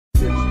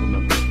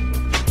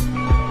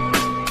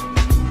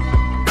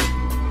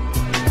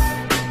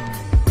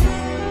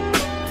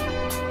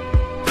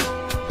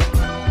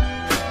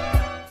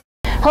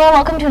Hello and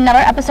welcome to another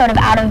episode of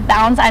Out of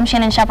Bounds. I'm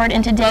Shannon Shepard,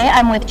 and today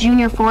I'm with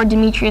junior forward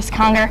Demetrius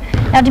Conger.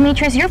 Now,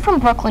 Demetrius, you're from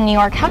Brooklyn, New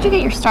York. How'd you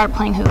get your start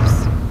playing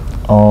hoops?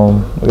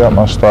 I got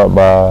my start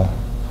by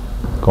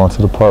going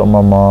to the park with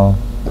my mom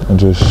and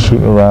just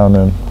shooting around,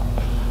 and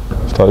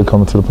started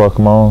coming to the park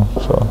on my own.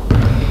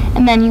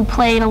 And then you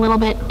played a little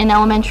bit in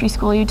elementary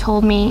school, you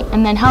told me.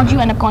 And then how'd you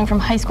end up going from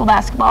high school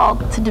basketball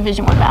to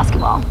Division I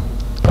basketball?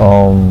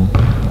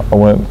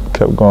 I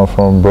kept going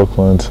from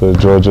Brooklyn to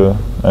Georgia,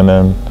 and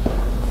then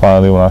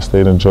finally when I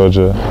stayed in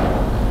Georgia,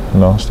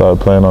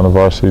 started playing on the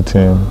varsity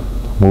team,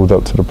 moved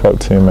up to the prep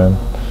team, and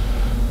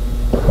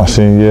my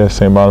senior year,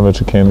 St.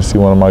 Bonaventure came to see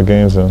one of my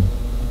games and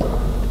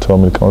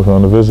told me to come up here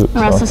on a visit. The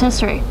rest is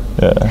history.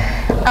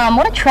 Yeah.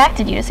 What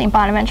attracted you to St.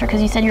 Bonaventure?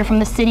 Because you said you're from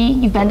the city,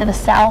 you've been to the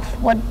South.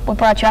 What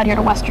brought you out here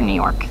to Western New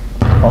York?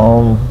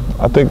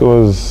 I think it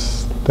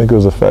was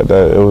the fact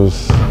that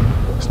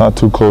it's not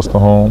too close to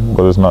home,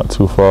 but it's not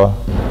too far,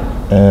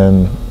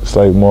 and it's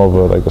like more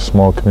of a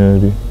small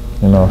community,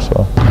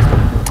 so.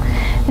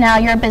 Now,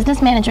 you're a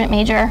business management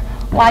major.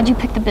 Why'd you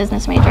pick the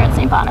business major at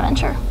St.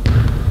 Bonaventure?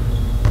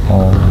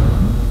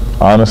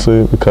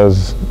 Honestly,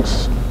 because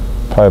it's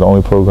probably the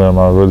only program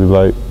I really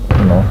like,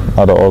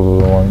 out of all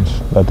of the ones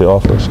that they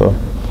offer. So.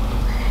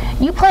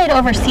 You played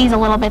overseas a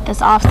little bit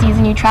this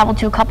off-season. You traveled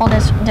to a couple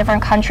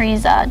different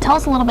countries. Tell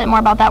us a little bit more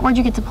about that. Where'd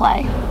you get to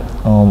play?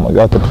 I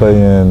got to play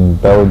in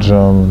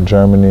Belgium,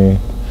 Germany,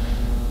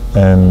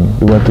 and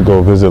we went to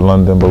go visit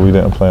London, but we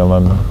didn't play in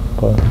London.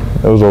 But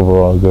it was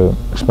overall a good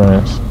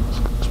experience.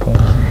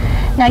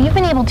 Now, you've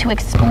been able to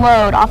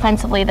explode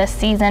offensively this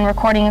season,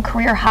 recording a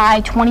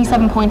career-high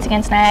 27 points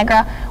against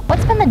Niagara.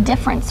 What's been the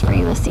difference for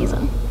you this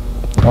season?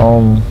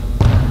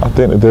 I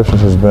think the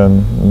difference has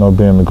been,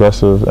 being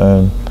aggressive,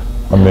 and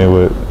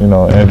with,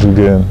 Andrew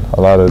getting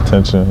a lot of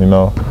attention,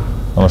 on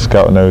a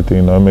scout and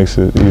everything, it makes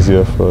it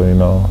easier for,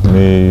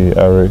 me,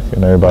 Eric,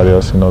 and everybody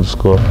else, to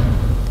score.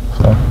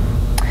 So.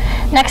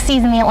 Next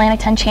season, the Atlantic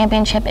 10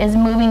 Championship is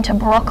moving to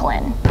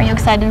Brooklyn. Are you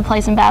excited to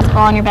play some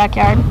basketball in your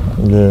backyard?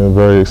 Yeah,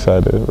 very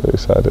excited, very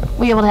excited.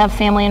 Were you able to have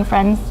family and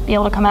friends be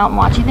able to come out and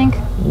watch, you think?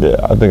 Yeah,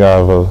 I think I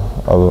have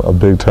a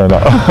big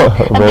turnout.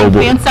 A big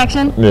fan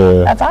section?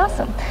 Yeah. That's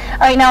awesome.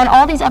 All right, now in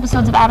all these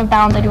episodes of Out of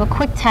Bounds, I do a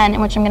quick 10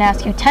 in which I'm going to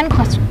ask you 10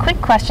 quick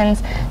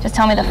questions. Just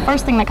tell me the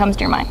first thing that comes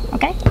to your mind,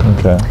 okay?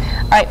 Okay.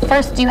 All right,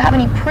 first, do you have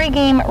any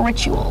pregame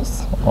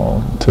rituals?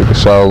 Take a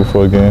shower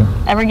before a game.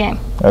 Every game?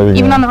 Every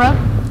game. Even on the road?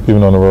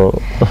 Even on the road.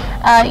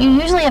 You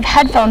usually have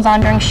headphones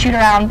on during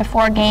shoot-around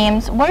before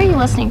games. What are you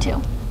listening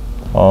to?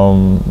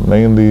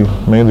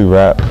 Mainly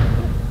rap.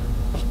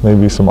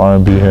 Maybe some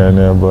R&B here and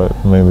there, but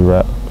mainly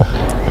rap.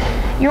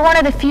 You're one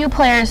of the few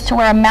players to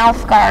wear a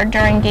mouth guard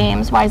during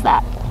games. Why is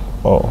that?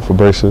 For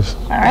braces.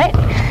 All right.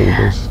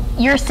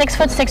 You're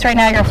 6'6" right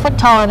now. You're a foot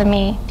taller than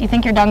me. Do you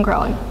think you're done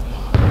growing?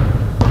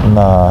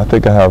 Nah, I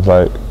think I have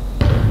like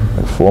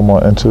 4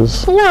 more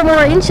inches. 4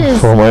 more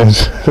inches? 4 more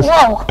inches.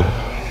 Whoa.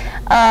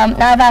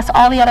 Now I've asked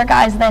all the other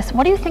guys this.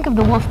 What do you think of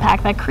the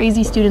Wolfpack, that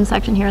crazy student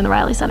section here in the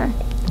Riley Center?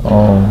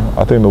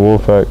 I think the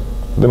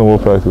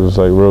Wolfpack is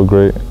like real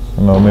great.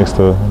 It makes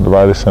the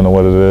Riley Center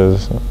what it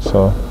is.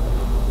 So.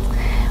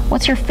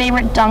 What's your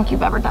favorite dunk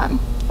you've ever done?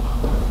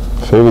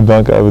 Favorite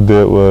dunk I ever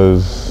did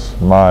was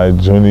my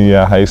junior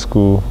year in high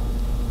school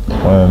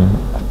when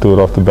I threw it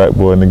off the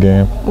backboard in the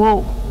game.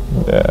 Whoa.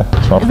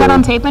 Yeah. Is that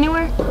on tape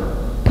anywhere?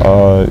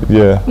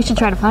 Yeah. We should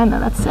try to find that.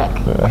 That's sick.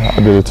 Yeah,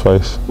 I did it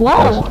twice.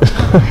 Whoa.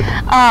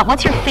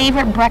 What's your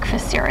favorite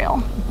breakfast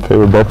cereal?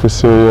 Favorite breakfast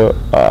cereal?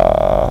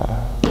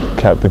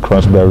 Captain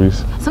Crunch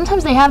Berries.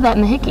 Sometimes they have that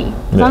in the Hickey.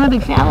 Yeah. I'm a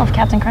big fan. I love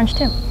Captain Crunch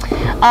too.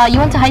 You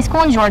went to high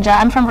school in Georgia.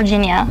 I'm from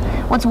Virginia.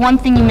 What's one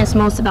thing you miss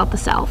most about the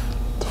South?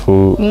 The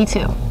food. Me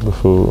too. The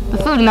food. The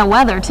food and the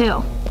weather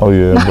too. Oh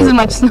yeah. Not as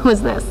much snow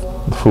as this.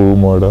 The food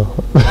more though.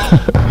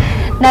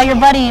 Now your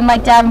buddy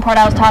Mike Davenport,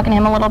 I was talking to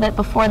him a little bit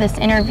before this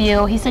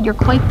interview. He said you're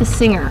quite the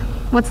singer.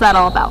 What's that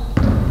all about?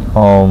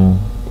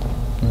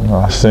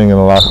 I sing in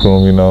the locker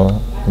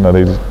room.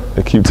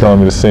 They keep telling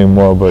me to sing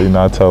more, but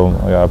I tell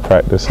them I gotta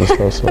practice and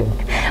stuff. So.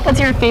 What's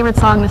your favorite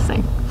song to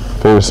sing?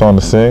 Favorite song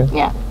to sing?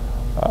 Yeah.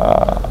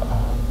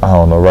 I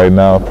don't know. Right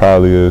now,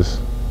 probably is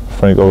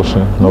Frank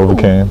Ocean,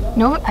 Novocaine.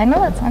 I know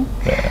that song.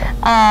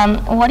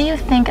 Yeah. What do you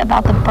think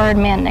about the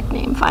Birdman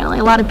nickname? Finally,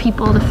 a lot of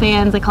people, the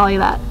fans, they call you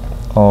that.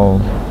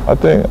 I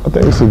think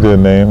it's a good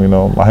name.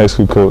 My high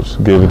school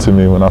coach gave it to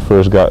me when I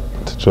first got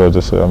to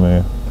Georgia. So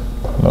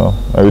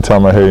every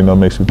time I hear it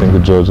makes me think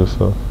of Georgia.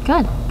 So.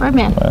 Good,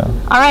 Birdman. Yeah.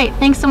 All right,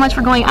 thanks so much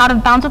for going Out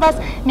of Bounds with us.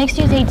 Make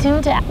sure you stay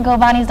tuned to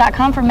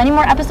GoBonnies.com for many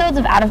more episodes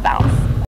of Out of Bounds.